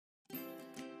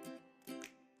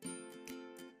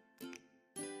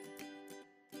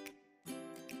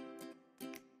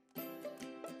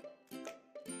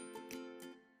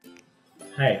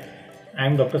Hi, I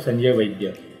am Dr. Sanjay Vaidya.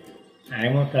 I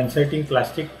am a consulting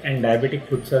plastic and diabetic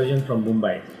foot surgeon from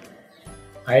Mumbai.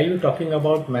 I will be talking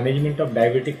about management of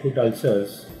diabetic foot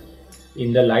ulcers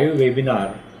in the live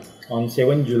webinar on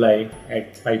 7 July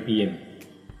at 5 p.m.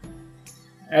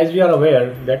 As we are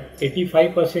aware that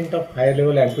 85% of higher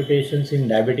level amputations in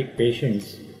diabetic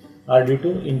patients are due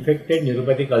to infected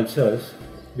neuropathic ulcers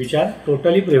which are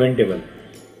totally preventable.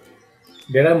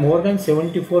 There are more than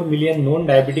 74 million known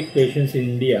diabetic patients in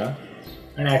India,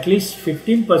 and at least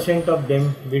 15% of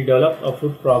them will develop a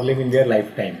foot problem in their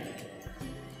lifetime.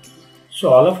 So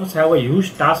all of us have a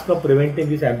huge task of preventing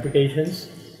these amputations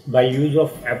by use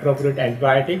of appropriate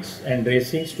antibiotics and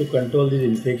dressings to control these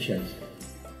infections.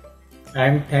 I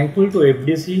am thankful to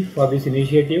FDC for this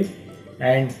initiative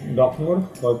and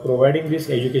DocMode for providing this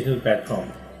educational platform.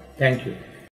 Thank you.